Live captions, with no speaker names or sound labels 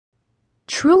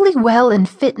Truly well and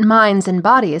fit minds and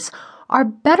bodies are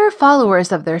better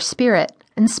followers of their spirit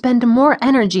and spend more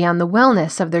energy on the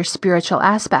wellness of their spiritual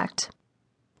aspect.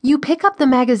 You pick up the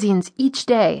magazines each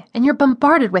day and you're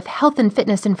bombarded with health and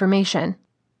fitness information.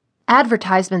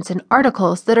 Advertisements and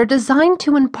articles that are designed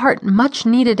to impart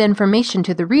much-needed information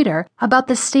to the reader about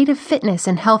the state of fitness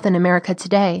and health in America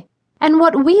today, and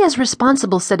what we as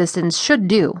responsible citizens should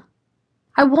do.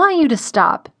 I want you to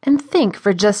stop and think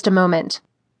for just a moment.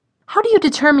 How do you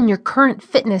determine your current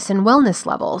fitness and wellness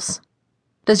levels?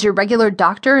 Does your regular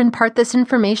doctor impart this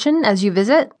information as you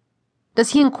visit?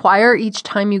 Does he inquire each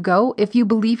time you go if you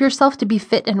believe yourself to be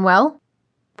fit and well?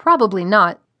 Probably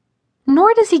not.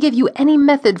 Nor does he give you any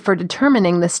method for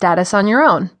determining the status on your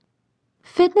own.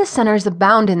 Fitness centers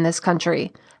abound in this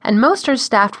country, and most are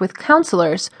staffed with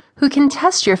counselors who can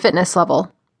test your fitness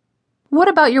level. What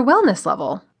about your wellness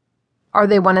level? Are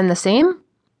they one and the same?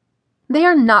 They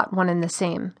are not one and the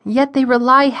same, yet they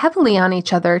rely heavily on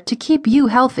each other to keep you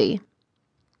healthy.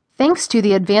 Thanks to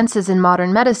the advances in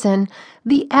modern medicine,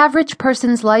 the average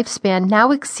person's lifespan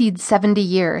now exceeds 70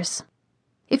 years.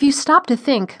 If you stop to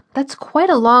think, that's quite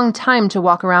a long time to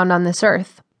walk around on this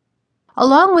earth.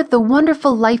 Along with the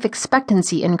wonderful life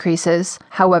expectancy increases,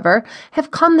 however,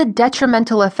 have come the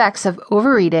detrimental effects of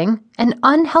overeating and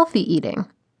unhealthy eating.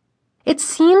 It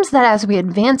seems that as we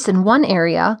advance in one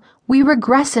area, we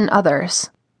regress in others.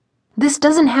 This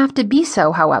doesn't have to be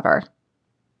so, however.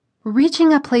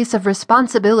 Reaching a place of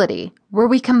responsibility where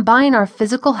we combine our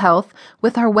physical health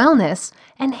with our wellness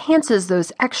enhances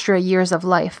those extra years of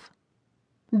life.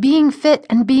 Being fit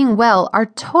and being well are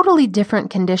totally different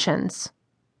conditions.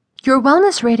 Your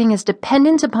wellness rating is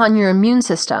dependent upon your immune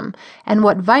system and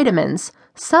what vitamins,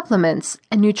 supplements,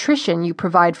 and nutrition you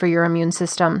provide for your immune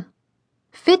system.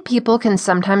 Fit people can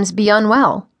sometimes be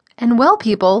unwell, and well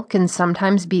people can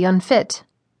sometimes be unfit.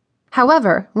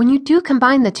 However, when you do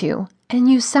combine the two and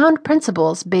use sound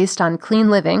principles based on clean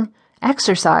living,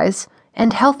 exercise,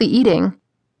 and healthy eating,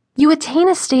 you attain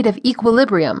a state of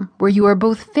equilibrium where you are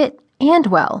both fit and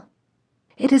well.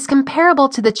 It is comparable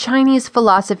to the Chinese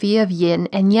philosophy of yin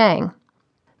and yang.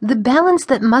 The balance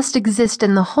that must exist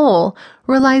in the whole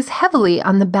relies heavily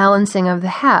on the balancing of the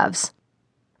halves.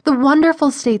 The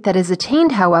wonderful state that is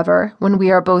attained, however, when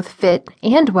we are both fit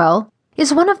and well,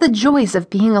 is one of the joys of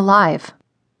being alive.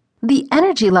 The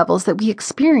energy levels that we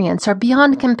experience are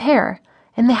beyond compare,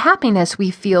 and the happiness we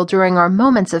feel during our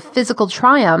moments of physical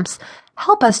triumphs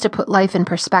help us to put life in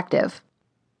perspective.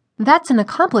 That's an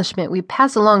accomplishment we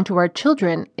pass along to our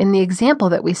children in the example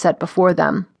that we set before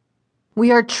them.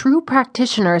 We are true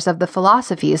practitioners of the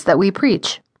philosophies that we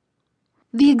preach.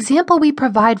 The example we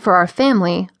provide for our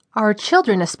family, our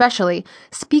children especially,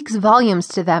 speaks volumes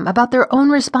to them about their own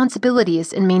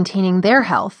responsibilities in maintaining their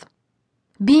health.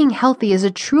 Being healthy is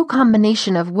a true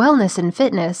combination of wellness and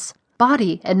fitness,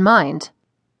 body and mind.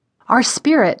 Our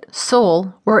spirit,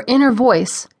 soul, or inner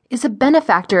voice is a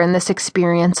benefactor in this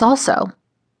experience also.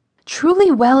 Truly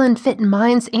well and fit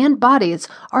minds and bodies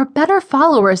are better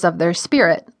followers of their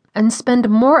spirit and spend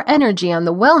more energy on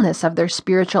the wellness of their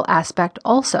spiritual aspect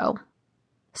also.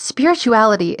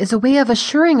 Spirituality is a way of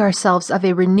assuring ourselves of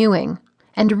a renewing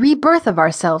and rebirth of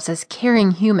ourselves as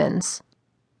caring humans.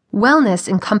 Wellness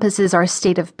encompasses our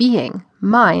state of being,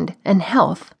 mind, and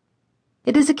health.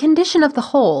 It is a condition of the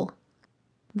whole.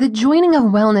 The joining of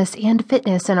wellness and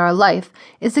fitness in our life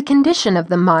is a condition of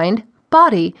the mind,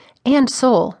 body, and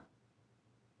soul.